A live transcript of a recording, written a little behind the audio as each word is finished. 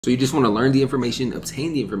So you just want to learn the information,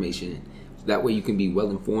 obtain the information, so that way you can be well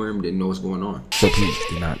informed and know what's going on. So please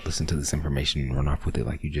do not listen to this information and run off with it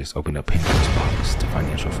like you just opened up Pandora's box to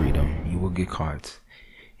financial freedom. You will get caught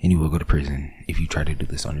and you will go to prison if you try to do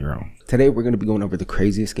this on your own. Today we're going to be going over the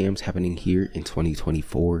craziest scams happening here in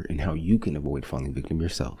 2024 and how you can avoid falling victim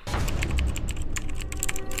yourself.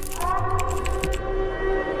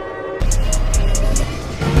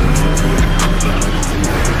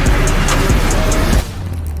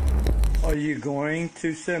 Are you going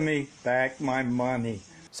to send me back my money?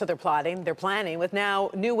 So they're planning with now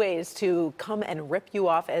new ways to come and rip you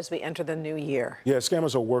off as we enter the new year. Yeah,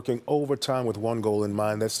 scammers are working overtime with one goal in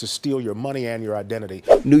mind. That's to steal your money and your identity.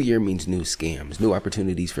 New year means new scams, new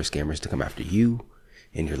opportunities for scammers to come after you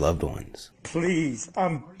and your loved ones. Please,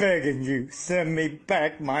 I'm begging you, send me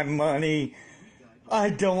back my money. I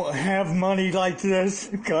don't have money like this.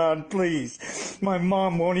 God, please. My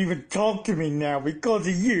mom won't even talk to me now because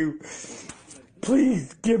of you.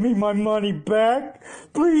 Please, give me my money back.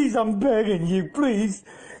 Please, I'm begging you. Please.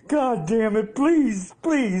 God damn it. Please,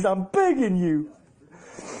 please, I'm begging you.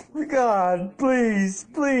 God, please,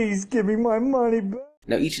 please give me my money back.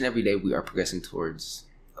 Now, each and every day we are progressing towards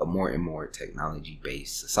a more and more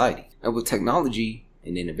technology-based society. And with technology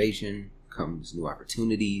and innovation comes new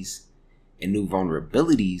opportunities and new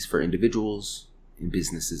vulnerabilities for individuals and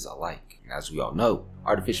businesses alike. And as we all know,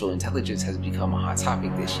 artificial intelligence has become a hot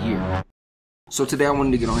topic this year. So today I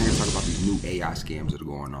wanted to get on here and talk about these new AI scams that are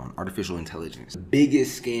going on. Artificial intelligence, the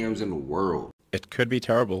biggest scams in the world. It could be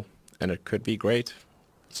terrible and it could be great.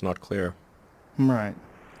 It's not clear. Right.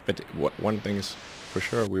 But one thing is for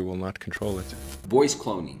sure, we will not control it. Voice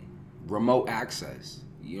cloning, remote access.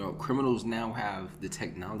 You know, criminals now have the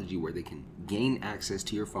technology where they can gain access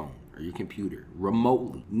to your phone or your computer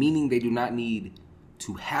remotely, meaning they do not need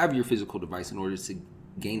to have your physical device in order to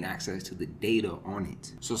gain access to the data on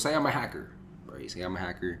it. So say I'm a hacker, right? Say I'm a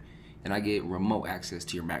hacker and I get remote access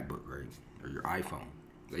to your MacBook, right? Or your iPhone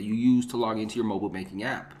that you use to log into your mobile banking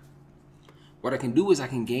app. What I can do is I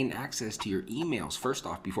can gain access to your emails first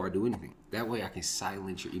off before I do anything. That way I can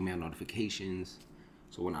silence your email notifications.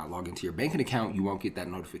 So when I log into your banking account, you won't get that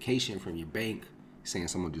notification from your bank saying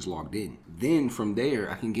someone just logged in. Then from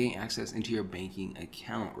there, I can gain access into your banking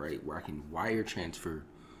account, right? Where I can wire transfer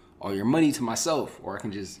all your money to myself, or I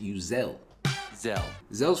can just use Zelle.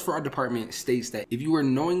 Zelle's fraud department states that if you were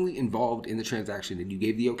knowingly involved in the transaction and you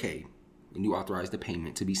gave the okay, and you authorized the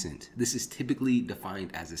payment to be sent, this is typically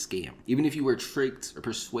defined as a scam. Even if you were tricked or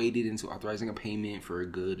persuaded into authorizing a payment for a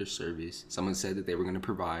good or service, someone said that they were going to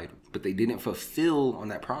provide, but they didn't fulfill on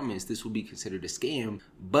that promise, this will be considered a scam.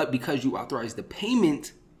 But because you authorized the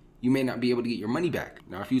payment, you may not be able to get your money back.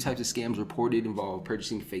 Now, a few types of scams reported involve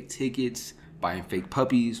purchasing fake tickets, buying fake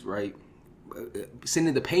puppies, right?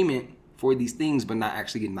 Sending the payment for these things but not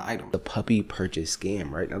actually getting the item. The puppy purchase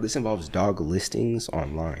scam, right? Now this involves dog listings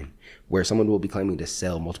online where someone will be claiming to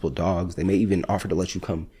sell multiple dogs. They may even offer to let you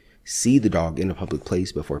come see the dog in a public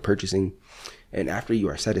place before purchasing. And after you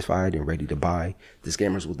are satisfied and ready to buy, the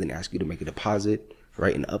scammers will then ask you to make a deposit,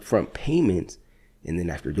 right? An upfront payment. And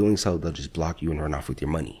then after doing so, they'll just block you and run off with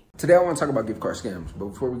your money. Today I want to talk about gift card scams, but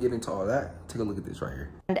before we get into all that, take a look at this right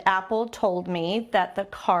here. And Apple told me that the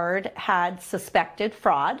card had suspected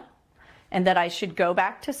fraud and that I should go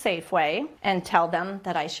back to Safeway and tell them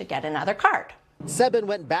that I should get another card. Sebin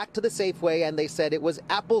went back to the Safeway and they said it was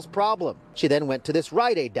Apple's problem. She then went to this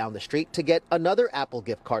Rite Aid down the street to get another Apple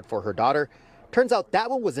gift card for her daughter. Turns out that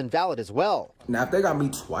one was invalid as well. Now, if they got me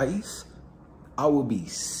twice, I would be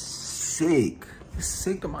sick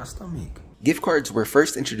to my stomach. Gift cards were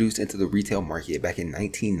first introduced into the retail market back in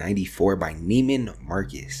 1994 by Neiman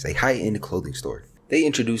Marcus, a high-end clothing store. They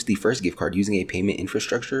introduced the first gift card using a payment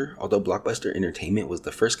infrastructure, although Blockbuster Entertainment was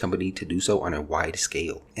the first company to do so on a wide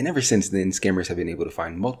scale. And ever since then, scammers have been able to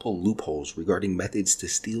find multiple loopholes regarding methods to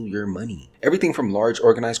steal your money. Everything from large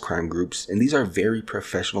organized crime groups, and these are very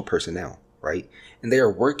professional personnel, right? And they are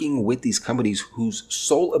working with these companies whose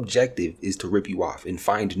sole objective is to rip you off and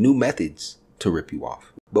find new methods to rip you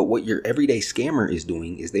off. But what your everyday scammer is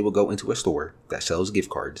doing is they will go into a store that sells gift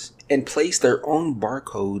cards and place their own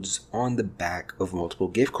barcodes on the back of multiple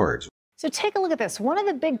gift cards. So take a look at this. One of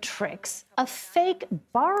the big tricks, a fake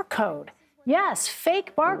barcode. Yes,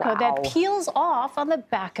 fake barcode that peels off on the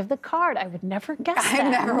back of the card. I would never guess that. I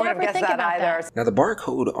never would have guessed that either. Now the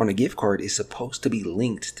barcode on a gift card is supposed to be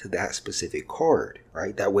linked to that specific card,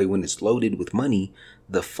 right? That way when it's loaded with money,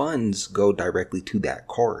 the funds go directly to that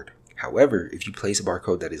card. However, if you place a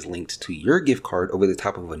barcode that is linked to your gift card over the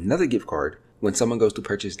top of another gift card, When someone goes to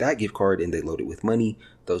purchase that gift card and they load it with money,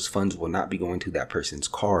 those funds will not be going to that person's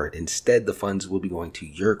card. Instead, the funds will be going to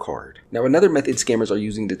your card. Now, another method scammers are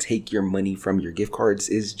using to take your money from your gift cards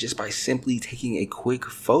is just by simply taking a quick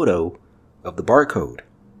photo of the barcode.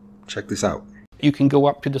 Check this out. You can go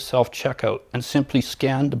up to the self-checkout and simply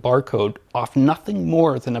scan the barcode off nothing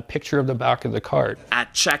more than a picture of the back of the card.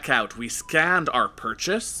 At checkout, we scanned our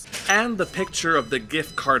purchase and the picture of the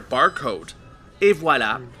gift card barcode. Et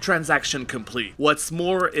voila, transaction complete. What's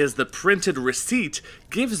more is the printed receipt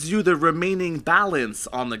gives you the remaining balance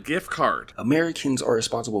on the gift card. Americans are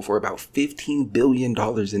responsible for about $15 billion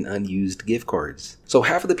in unused gift cards. So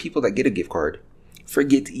half of the people that get a gift card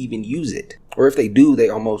forget to even use it. Or if they do, they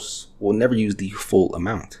almost will never use the full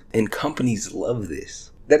amount. And companies love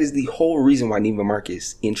this. That is the whole reason why Neiman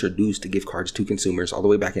Marcus introduced gift cards to consumers all the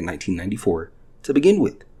way back in 1994 to begin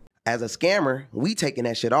with. As a scammer, we taking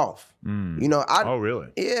that shit off. You know, oh really?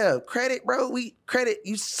 Yeah, credit, bro.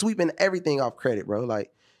 You sweeping everything off credit, bro.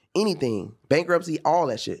 Like anything, bankruptcy, all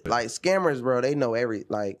that shit. Like scammers, bro, they know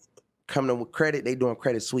coming with credit, they doing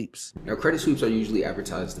credit sweeps. Now, credit sweeps are usually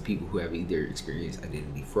advertised to people who have either experienced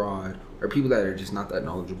identity fraud or people that are just not that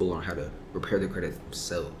knowledgeable on how to repair their credit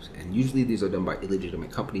themselves. And usually these are done by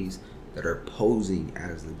illegitimate companies that are posing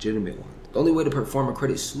as legitimate ones. The only way to perform a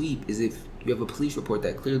credit sweep is if you have a police report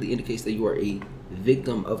that clearly indicates that you are a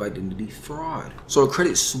victim of identity fraud. So a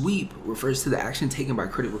credit sweep refers to the action taken by a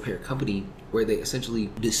credit repair company where they essentially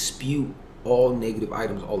dispute all negative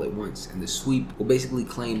items all at once, and the sweep will basically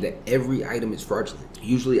claim that every item is fraudulent,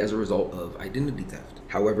 usually as a result of identity theft.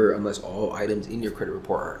 However, unless all items in your credit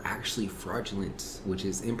report are actually fraudulent, which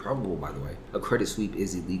is improbable by the way, a credit sweep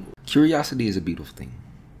is illegal. Curiosity is a beautiful thing,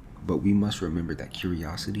 but we must remember that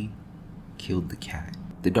curiosity killed the cat.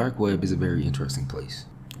 The dark web is a very interesting place,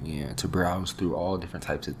 to browse through all different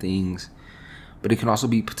types of things, but it can also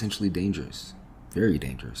be potentially dangerous, very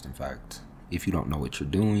dangerous in fact, if you don't know what you're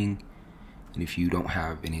doing, and if you don't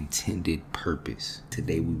have an intended purpose.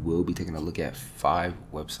 Today we will be taking a look at 5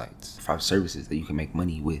 websites, 5 services that you can make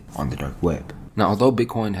money with on the dark web. Now, although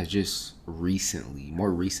Bitcoin has just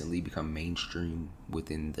more recently become mainstream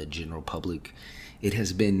within the general public, it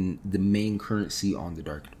has been the main currency on the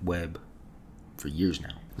dark web for years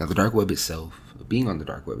now. Now, the dark web itself, being on the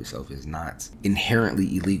dark web itself, is not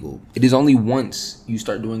inherently illegal. It is only once you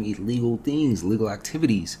start doing illegal things, legal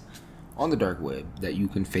activities on the dark web that you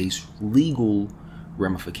can face legal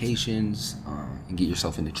ramifications and get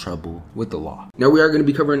yourself into trouble with the law. Now, we are going to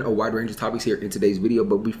be covering a wide range of topics here in today's video,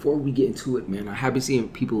 but before we get into it, man, I have been seeing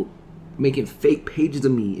people making fake pages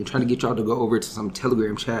of me and trying to get y'all to go over to some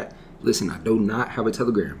Telegram chat. Listen, I do not have a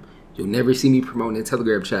Telegram. You'll never see me promoting a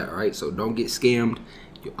Telegram chat, all right? So don't get scammed.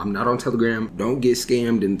 I'm not on Telegram. Don't get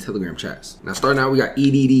scammed in Telegram chats. Now, starting out, we got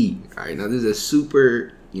EDD. All right, now this is a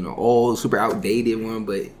super, old, super outdated one,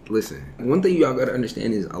 but listen, one thing y'all gotta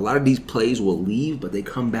understand is a lot of these plays will leave, but they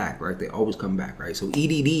come back, right? They always come back, right? So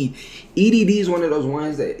EDD is one of those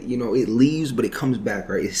ones that, it leaves, but it comes back,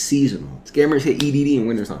 right? It's seasonal. Scammers hit EDD in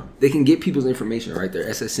wintertime. They can get people's information, right? Their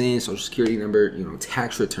SSN, social security number,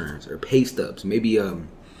 tax returns or pay stubs, maybe a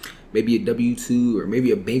W-2 or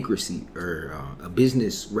maybe a bank receipt or a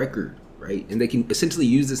business record, right? And they can essentially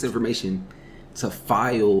use this information to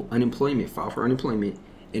file for unemployment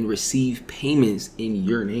and receive payments in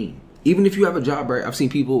your name. Even if you have a job, right? I've seen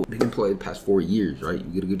people been employed the past 4 years, right? You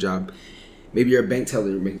get a good job. Maybe you're a bank teller,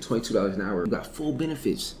 you're making $22 an hour. You got full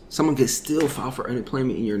benefits. Someone can still file for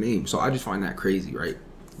unemployment in your name. So I just find that crazy, right?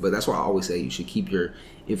 But that's why I always say you should keep your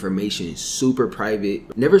information super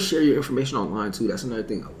private. Never share your information online too. That's another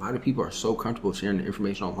thing. A lot of people are so comfortable sharing their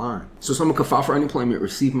information online. So someone can file for unemployment,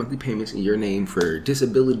 receive monthly payments in your name for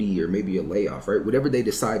disability or maybe a layoff, right? Whatever they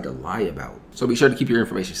decide to lie about. So be sure to keep your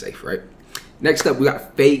information safe, right? Next up, we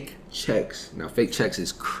got fake checks. Now, fake checks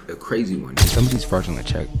is a crazy one. Some of these fraudulent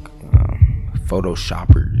check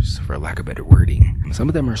photoshoppers, for lack of better wording, some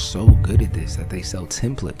of them are so good at this that they sell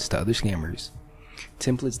templates to other scammers.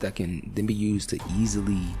 Templates that can then be used to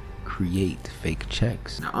easily create fake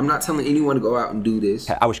checks. Now, I'm not telling anyone to go out and do this.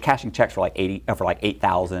 I was cashing checks for like $8,000,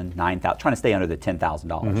 $9,000, trying to stay under the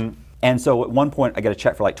 $10,000. And so at one point I get a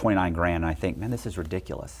check for like 29 grand and I think, man, this is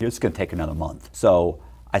ridiculous. It's gonna take another month. So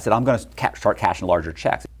I said, I'm gonna start cashing larger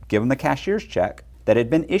checks. Give them the cashier's check that had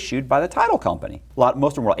been issued by the title company.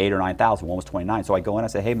 Most of them were 8 or 9,000, one was 29. So I go in, I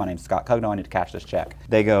say, hey, my name's Scott Cugno, I need to cash this check.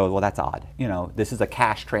 They go, well, that's odd. This is a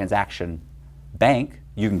cash transaction bank.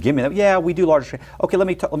 You can give me that. Yeah, we do larger. Okay,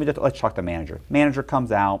 let's talk to the manager. Manager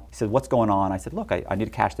comes out. He said, "What's going on?" I said, "Look, I need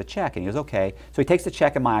to cash the check." And he goes, "Okay." So he takes the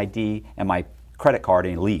check and my ID and my credit card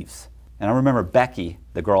and he leaves. And I remember Becky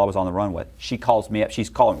The girl I was on the run with, she calls me up. She's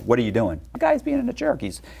calling, what are you doing? The guy's being a jerk.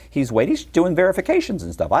 He's waiting. He's doing verifications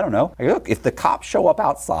and stuff. I don't know. I go, look, if the cops show up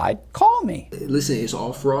outside, call me. Listen, it's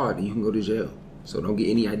all fraud and you can go to jail. So don't get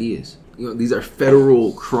any ideas. You know, these are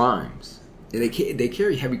federal crimes. And they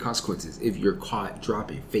carry heavy consequences if you're caught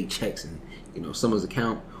dropping fake checks in, you know, someone's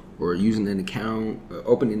account, or using an account, or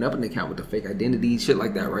opening up an account with a fake identity, shit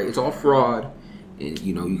like that, right? It's all fraud, and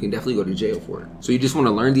you know, you can definitely go to jail for it. So you just want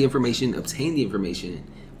to learn the information, obtain the information,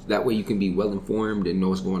 so that way you can be well informed and know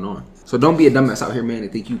what's going on. So don't be a dumbass out here, man,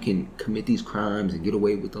 and think you can commit these crimes and get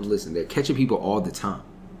away with them. Listen, they're catching people all the time,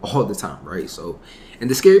 right? So, and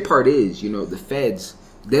the scary part is, you know, the feds,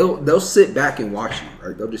 they'll sit back and watch you,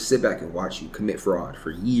 right? They'll just sit back and watch you commit fraud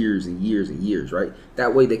for years and years and years, right?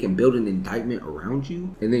 That way they can build an indictment around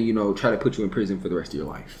you and then, you know, try to put you in prison for the rest of your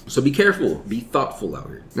life. So be careful, be thoughtful out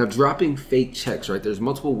here. Now, dropping fake checks, right? There's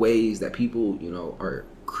multiple ways that people, you know, are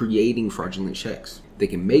creating fraudulent checks. They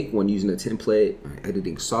can make one using a template,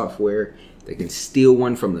 editing software. They can steal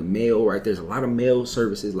one from the mail, right? There's a lot of mail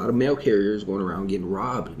services, a lot of mail carriers going around getting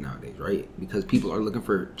robbed nowadays, right? Because people are looking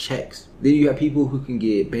for checks. Then you have people who can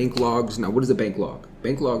get bank logs. Now, what is a bank log?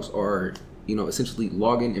 Bank logs are, you know, essentially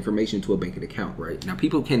logging information to a banking account, right? Now,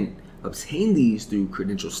 people can obtain these through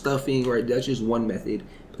credential stuffing, right? That's just one method.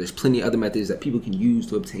 But there's plenty of other methods that people can use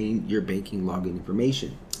to obtain your banking login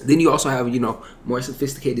information. Then you also have, you know, more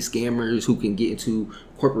sophisticated scammers who can get into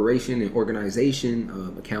corporation and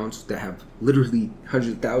organization accounts that have literally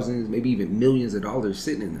hundreds of thousands, maybe even millions of dollars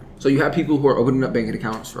sitting in them. So you have people who are opening up banking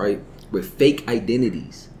accounts, right, with fake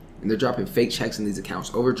identities, and they're dropping fake checks in these accounts,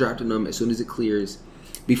 overdrafting them as soon as it clears,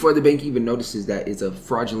 before the bank even notices that it's a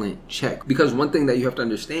fraudulent check. Because one thing that you have to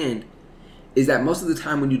understand is that most of the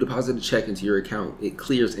time when you deposit a check into your account, it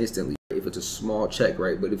clears instantly. If it's a small check,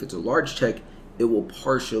 right? But if it's a large check, it will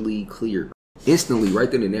partially clear instantly right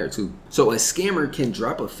then and there too. So a scammer can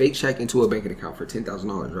drop a fake check into a banking account for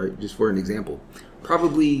 $10,000, right? Just for an example.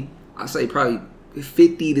 Probably, I say probably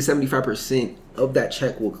 50 to 75% of that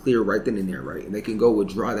check will clear right then and there, right? And they can go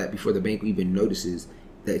withdraw that before the bank even notices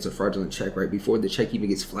that it's a fraudulent check, right? Before the check even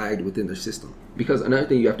gets flagged within their system. Because another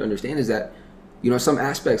thing you have to understand is that, you know, some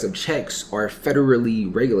aspects of checks are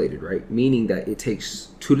federally regulated, right? Meaning that it takes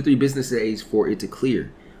 2 to 3 business days for it to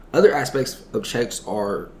clear. Other aspects of checks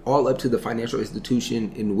are all up to the financial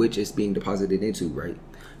institution in which it's being deposited into, right?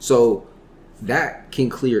 So that can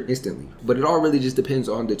clear instantly. But it all really just depends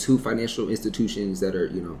on the 2 financial institutions that are,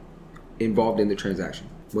 you know, involved in the transaction.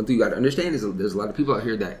 One thing you got to understand is there's a lot of people out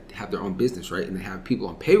here that have their own business, right? And they have people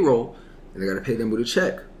on payroll and they got to pay them with a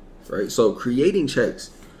check, right? So creating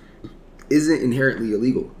checks isn't inherently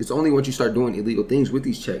illegal. It's only once you start doing illegal things with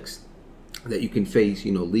these checks that you can face,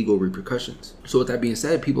 you know, legal repercussions. So with that being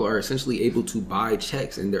said, people are essentially able to buy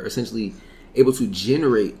checks and they're essentially able to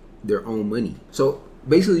generate their own money. So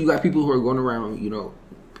basically you got people who are going around, you know,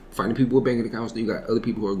 finding people with banking accounts. Then you got other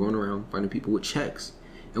people who are going around finding people with checks.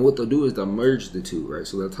 And what they'll do is they'll merge the two, right?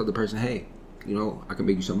 So they'll tell the person, hey, you know, I can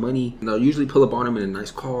make you some money. And they'll usually pull up on them in a nice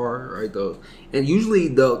car, right? And usually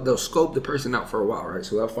they'll scope the person out for a while, right?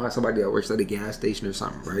 So they'll find somebody that works at a gas station or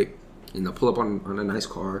something, right? And they'll pull up on a nice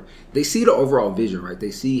car. They see the overall vision, right?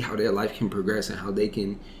 They see how their life can progress and how they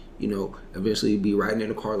can, you know, eventually be riding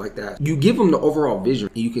in a car like that. You give them the overall vision.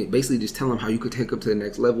 And you can basically just tell them how you could take up to the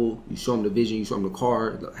next level. You show them the vision, you show them the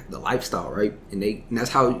car, the lifestyle, right? And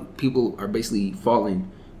that's how people are basically falling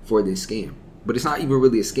for this scam. But it's not even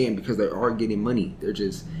really a scam because they are getting money. They're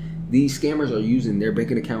just, these scammers are using their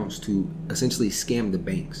banking accounts to essentially scam the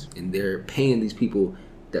banks. And they're paying these people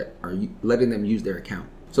that are letting them use their account.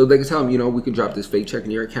 So they can tell them, you know, we could drop this fake check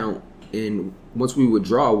in your account, and once we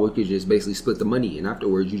withdraw, we could just basically split the money, and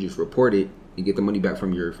afterwards you just report it and get the money back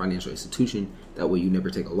from your financial institution. That way you never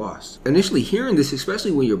take a loss. Initially hearing this,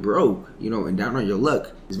 especially when you're broke, you know, and down on your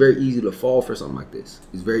luck, it's very easy to fall for something like this.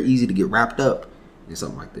 It's very easy to get wrapped up in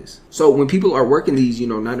something like this. So when people are working these, you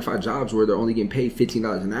know, 9-to-5 jobs where they're only getting paid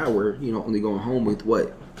 $15 an hour, you know, only going home with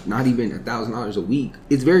what? Not even $1,000 a week.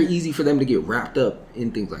 It's very easy for them to get wrapped up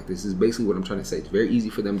in things like this. Is basically what I'm trying to say. It's very easy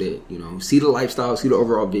for them to, you know, see the lifestyle, see the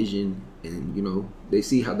overall vision, and, you know, they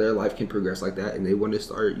see how their life can progress like that, and they want to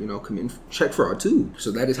start, you know, committing check fraud too.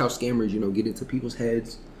 So that is how scammers, you know, get into people's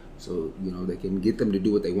heads. So, you know, they can get them to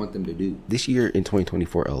do what they want them to do. This year in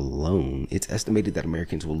 2024 alone, it's estimated that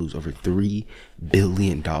Americans will lose over $3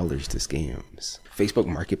 billion to scams. Facebook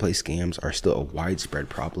marketplace scams are still a widespread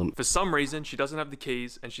problem. For some reason, she doesn't have the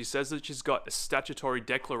keys, and she says that she's got a statutory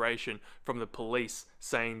declaration from the police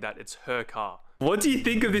saying that it's her car. What do you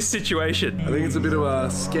think of this situation? I think it's a bit of a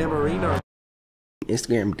scammerino.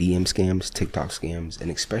 Instagram DM scams, TikTok scams,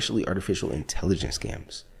 and especially artificial intelligence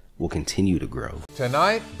scams will continue to grow.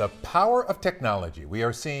 Tonight, the power of technology. We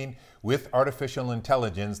are seeing with artificial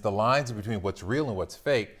intelligence the lines between what's real and what's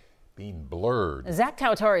fake being blurred. Zach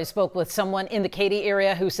Tautari spoke with someone in the Katy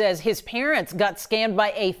area who says his parents got scammed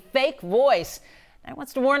by a fake voice and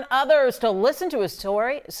wants to warn others to listen to his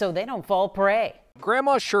story so they don't fall prey.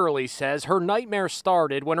 Grandma Shirley says her nightmare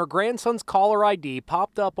started when her grandson's caller ID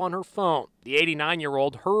popped up on her phone. The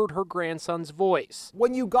 89-year-old heard her grandson's voice.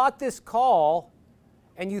 When you got this call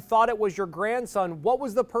and you thought it was your grandson, what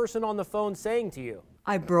was the person on the phone saying to you?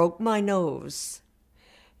 I broke my nose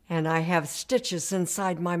and I have stitches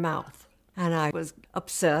inside my mouth. And I was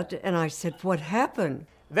upset and I said, "What happened?"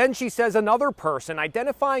 Then she says another person,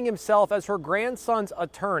 identifying himself as her grandson's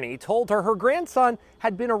attorney, told her her grandson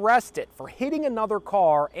had been arrested for hitting another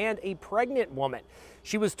car and a pregnant woman.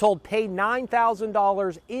 She was told pay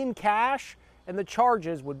 $9,000 in cash and the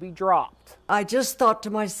charges would be dropped. I just thought to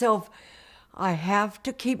myself, I have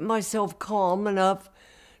to keep myself calm enough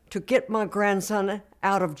to get my grandson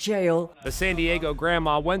out of jail. The San Diego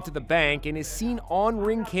grandma went to the bank and is seen on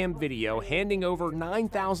ring cam video handing over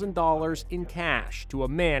 $9,000 in cash to a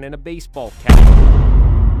man in a baseball cap.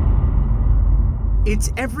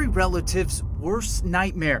 It's every relative's worst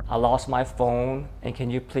nightmare. I lost my phone, and can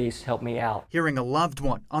you please help me out? Hearing a loved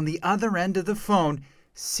one on the other end of the phone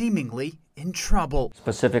seemingly in trouble.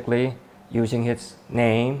 Specifically, using his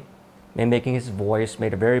name, mimicking his voice,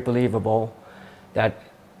 made it very believable that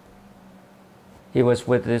he was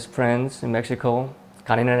with his friends in Mexico,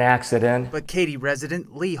 got in an accident. But Katy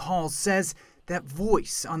resident Lee Hall says that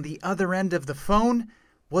voice on the other end of the phone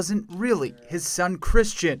wasn't really his son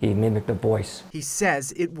Christian. He mimicked the voice. He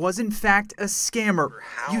says it was in fact a scammer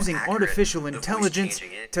using artificial intelligence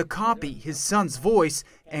to copy his son's voice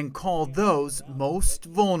and call those most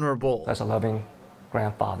vulnerable. As a loving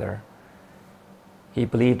grandfather, he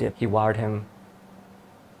believed it. He wired him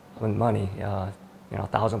with money.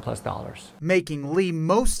 $1,000+. Making Lee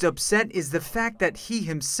most upset is the fact that he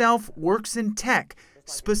himself works in tech,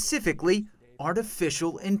 specifically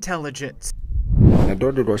artificial intelligence. Now,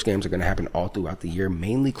 door-to-door scams are going to happen all throughout the year,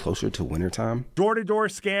 mainly closer to wintertime. Door-to-door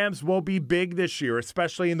scams will be big this year,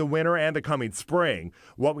 especially in the winter and the coming spring.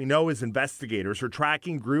 What we know is investigators are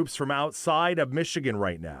tracking groups from outside of Michigan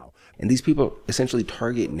right now. And these people essentially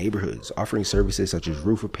target neighborhoods, offering services such as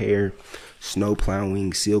roof repair, snow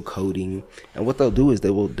plowing, seal coating. And what they'll do is they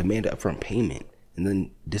will demand upfront payment and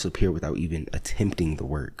then disappear without even attempting the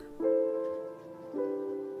work.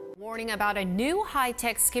 Warning about a new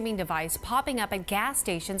high-tech skimming device popping up at gas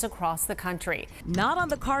stations across the country. Not on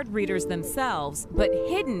the card readers themselves, but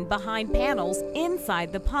hidden behind panels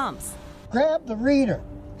inside the pumps. Grab the reader.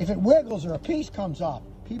 If it wiggles or a piece comes off,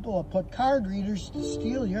 people will put card readers to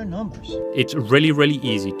steal your numbers. It's really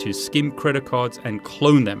easy to skim credit cards and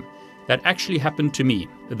clone them. That actually happened to me.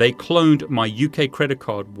 They cloned my UK credit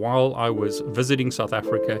card while I was visiting South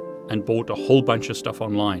Africa and bought a whole bunch of stuff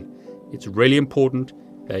online. It's really important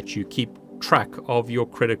that you keep track of your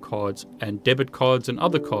credit cards and debit cards and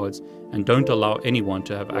other cards and don't allow anyone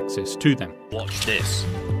to have access to them. Watch this.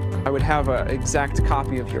 I would have an exact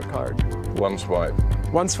copy of your card. One swipe.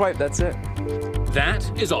 One swipe, that's it. That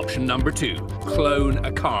is option number 2, clone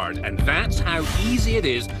a card. And that's how easy it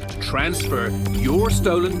is to transfer your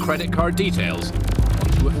stolen credit card details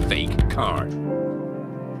onto a fake card.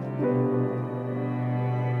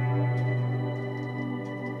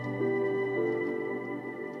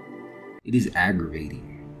 It is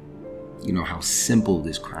aggravating, how simple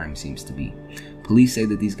this crime seems to be. Police say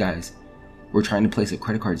that these guys were trying to place a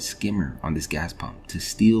credit card skimmer on this gas pump to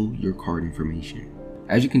steal your card information.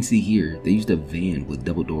 As you can see here, they used a van with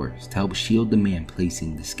double doors to help shield the man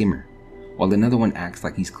placing the skimmer, while another one acts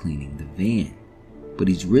like he's cleaning the van, but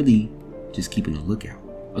he's really just keeping a lookout.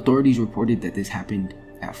 Authorities reported that this happened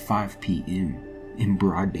at 5 p.m. in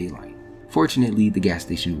broad daylight. Fortunately, the gas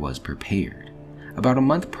station was prepared. About a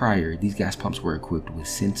month prior, these gas pumps were equipped with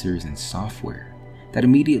sensors and software that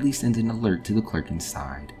immediately sends an alert to the clerk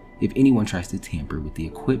inside if anyone tries to tamper with the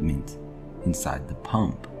equipment inside the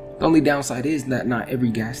pump. The only downside is that not every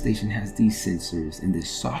gas station has these sensors and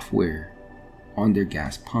this software on their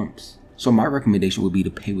gas pumps. So my recommendation would be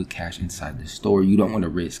to pay with cash inside the store. You don't want to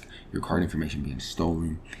risk your card information being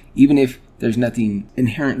stolen, even if there's nothing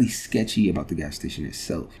inherently sketchy about the gas station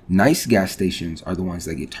itself. Nice gas stations are the ones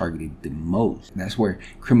that get targeted the most. That's where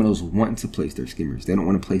criminals want to place their skimmers. They don't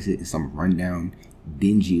want to place it in some rundown,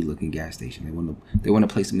 dingy looking gas station. They want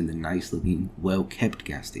to place them in the nice looking, well kept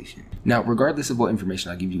gas station. Now, regardless of what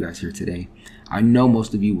information I give you guys here today, I know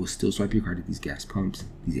most of you will still swipe your card at these gas pumps,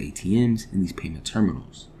 these ATMs, and these payment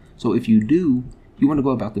terminals. So if you do, you want to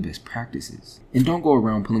go about the best practices. And don't go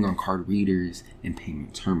around pulling on card readers and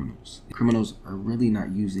payment terminals. Criminals are really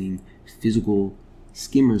not using physical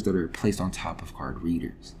skimmers that are placed on top of card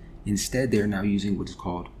readers. Instead, they are now using what is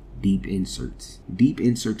called deep inserts. Deep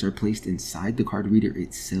inserts are placed inside the card reader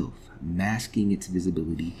itself, masking its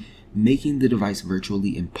visibility, making the device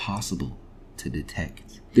virtually impossible to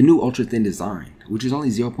detect. The new ultra-thin design, which is only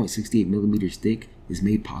 0.68 millimeters thick, is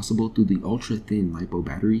made possible through the ultra-thin LiPo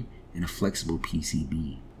battery and a flexible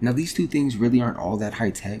PCB. Now, these two things really aren't all that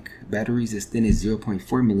high-tech. Batteries as thin as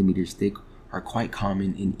 0.4 millimeters thick are quite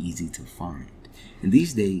common and easy to find. And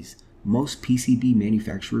these days, most PCB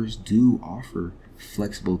manufacturers do offer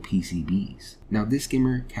flexible PCBs. Now, this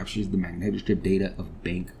skimmer captures the magnetic strip data of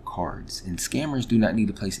bank cards, and scammers do not need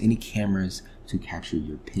to place any cameras to capture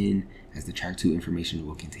your PIN, as the Track 2 information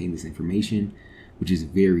will contain this information, which is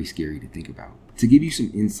very scary to think about. To give you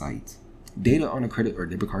some insight, data on a credit or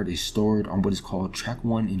debit card is stored on what is called Track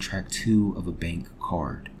 1 and Track 2 of a bank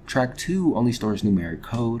card. Track 2 only stores numeric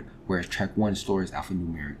code, whereas Track 1 stores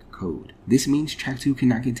alphanumeric code. This means Track 2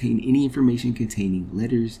 cannot contain any information containing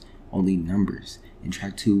letters, only numbers. And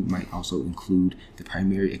Track 2 might also include the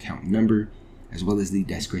primary account number, as well as the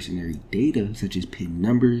discretionary data such as PIN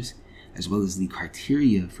numbers, as well as the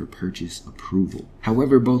criteria for purchase approval.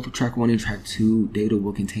 However, both Track 1 and Track 2 data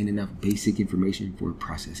will contain enough basic information for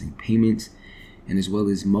processing payments, and as well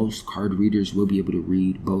as most card readers will be able to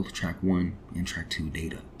read both Track 1 and Track 2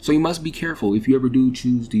 data. So you must be careful if you ever do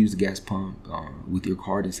choose to use the gas pump with your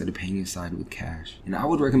card instead of paying inside with cash. And I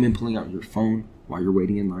would recommend pulling out your phone while you're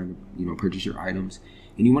waiting in line to purchase your items.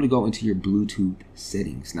 And you want to go into your Bluetooth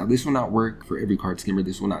settings. Now, this will not work for every card skimmer.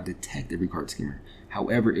 This will not detect every card skimmer.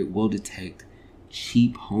 However, it will detect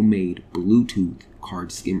cheap homemade Bluetooth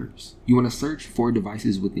card skimmers. You want to search for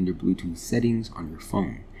devices within your Bluetooth settings on your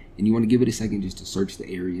phone. And you want to give it a second just to search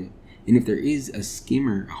the area. And if there is a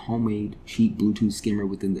skimmer, a homemade cheap Bluetooth skimmer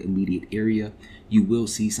within the immediate area, you will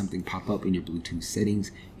see something pop up in your Bluetooth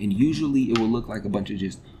settings. And usually it will look like a bunch of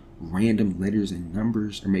just random letters and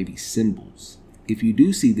numbers or maybe symbols. If you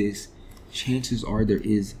do see this, chances are there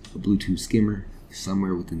is a Bluetooth skimmer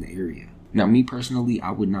somewhere within the area. Now, me personally,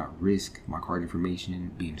 I would not risk my card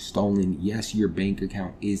information being stolen. Yes, your bank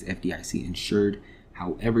account is FDIC insured.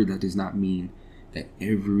 However, that does not mean that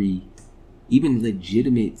even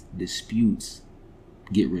legitimate disputes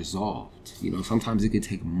get resolved. Sometimes it could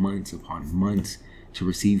take months upon months to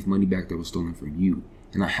receive money back that was stolen from you.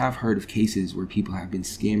 And I have heard of cases where people have been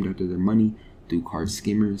scammed out of their money through card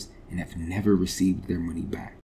skimmers and have never received their money back.